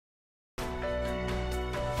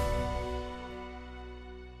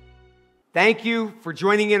Thank you for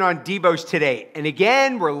joining in on Devos today. And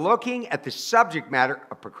again, we're looking at the subject matter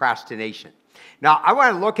of procrastination. Now, I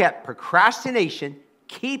want to look at procrastination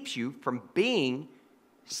keeps you from being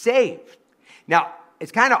saved. Now,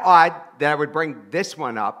 it's kind of odd that I would bring this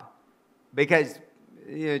one up because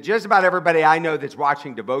just about everybody I know that's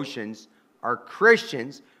watching devotions are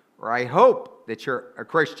Christians, or I hope that you're a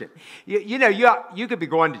Christian. You could be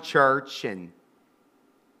going to church and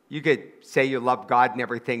you could say you love God and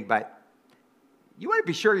everything, but you want to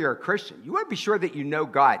be sure you're a Christian. You want to be sure that you know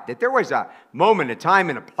God, that there was a moment, a time,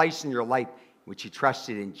 and a place in your life in which you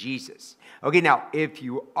trusted in Jesus. Okay, now, if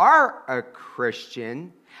you are a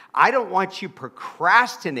Christian, I don't want you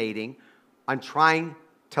procrastinating on trying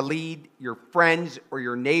to lead your friends or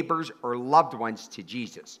your neighbors or loved ones to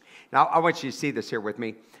Jesus. Now, I want you to see this here with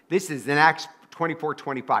me. This is in Acts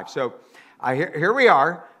 24:25. So here we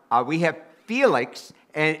are. We have Felix,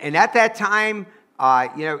 and at that time,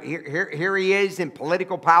 here he is in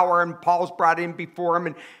political power, and Paul's brought in before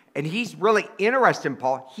him, and he's really interested in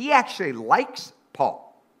Paul. He actually likes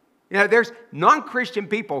Paul. There's non-Christian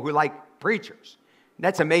people who like preachers. And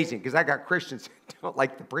that's amazing, because I got Christians who don't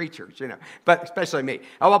like the preachers, but especially me.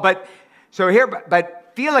 But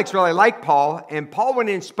Felix really liked Paul, and Paul went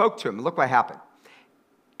in and spoke to him. Look what happened.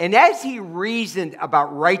 And as he reasoned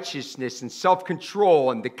about righteousness and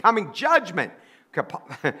self-control and the coming judgment,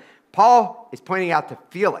 Paul is pointing out to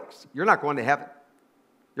Felix, you're not going to heaven.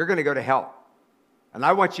 You're going to go to hell. And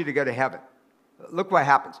I want you to go to heaven. Look what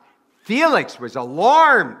happens. Felix was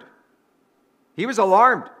alarmed. He was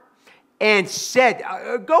alarmed and said,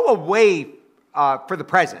 go away for the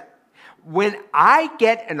present. When I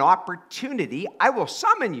get an opportunity, I will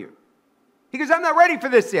summon you. He goes, I'm not ready for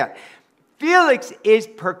this yet. Felix is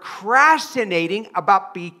procrastinating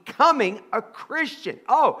about becoming a Christian.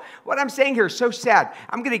 Oh, what I'm saying here is so sad.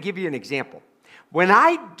 I'm going to give you an example. When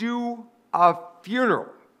I do a funeral,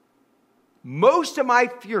 most of my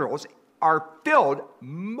funerals are filled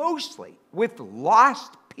mostly with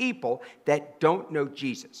lost people that don't know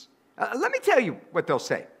Jesus. Let me tell you what they'll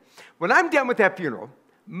say. When I'm done with that funeral,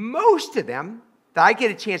 most of them that I get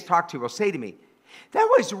a chance to talk to will say to me, that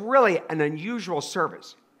was really an unusual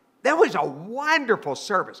service. That was a wonderful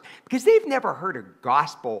service, because they've never heard a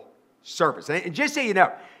gospel service. And just so you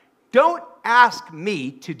know, don't ask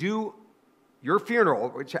me to do your funeral,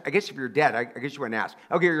 which I guess if you're dead, I guess you wouldn't ask.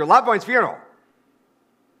 Okay, your loved one's funeral,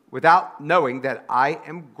 without knowing that I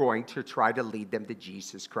am going to try to lead them to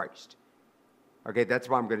Jesus Christ. Okay, that's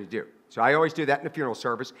what I'm going to do. So I always do that in the funeral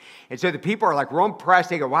service. And so the people are like real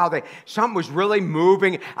impressed. They go, wow, something was really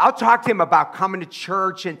moving. I'll talk to them about coming to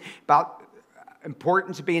church and about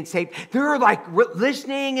importance of being saved. They're like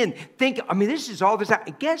listening and thinking, this is all this.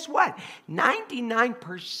 And guess what?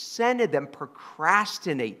 99% of them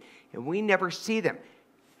procrastinate, and we never see them.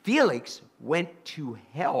 Felix went to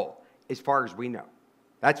hell as far as we know.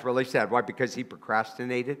 That's really sad. Why? Because he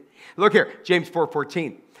procrastinated. Look here, James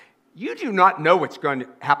 4:14. You do not know what's going to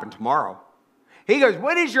happen tomorrow. He goes,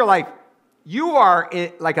 what is your life? You are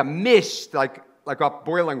like a mist, like a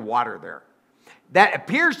boiling water there, that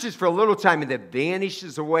appears just for a little time and then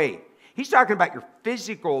vanishes away. He's talking about your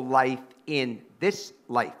physical life in this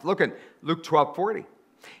life. Look in Luke 12:40.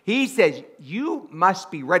 He says, you must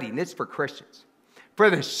be ready, and it's for Christians, for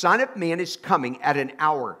the Son of Man is coming at an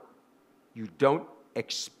hour you don't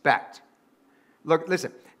expect. Look,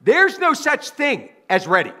 listen, there's no such thing as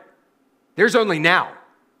ready. There's only now.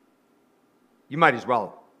 You might as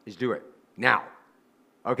well just do it now.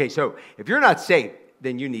 Okay, so if you're not saved,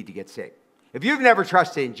 then you need to get saved. If you've never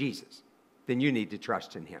trusted in Jesus, then you need to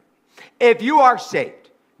trust in him. If you are saved,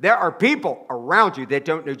 there are people around you that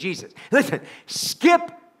don't know Jesus. Listen,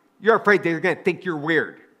 skip, you're afraid they're going to think you're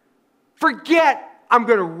weird. Forget, I'm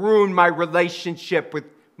going to ruin my relationship with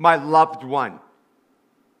my loved one.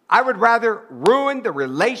 I would rather ruin the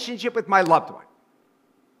relationship with my loved one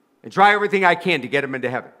and try everything I can to get them into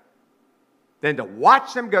heaven than to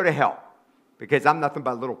watch them go to hell, because I'm nothing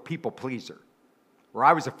but a little people pleaser. Or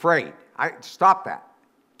I was afraid. Stop that.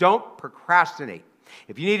 Don't procrastinate.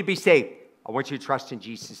 If you need to be saved, I want you to trust in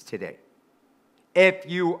Jesus today. If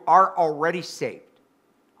you are already saved,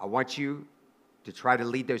 I want you to try to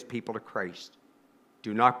lead those people to Christ.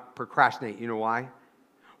 Do not procrastinate. You know why?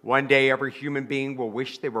 One day every human being will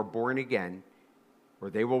wish they were born again,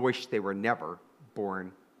 or they will wish they were never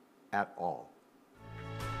born at all.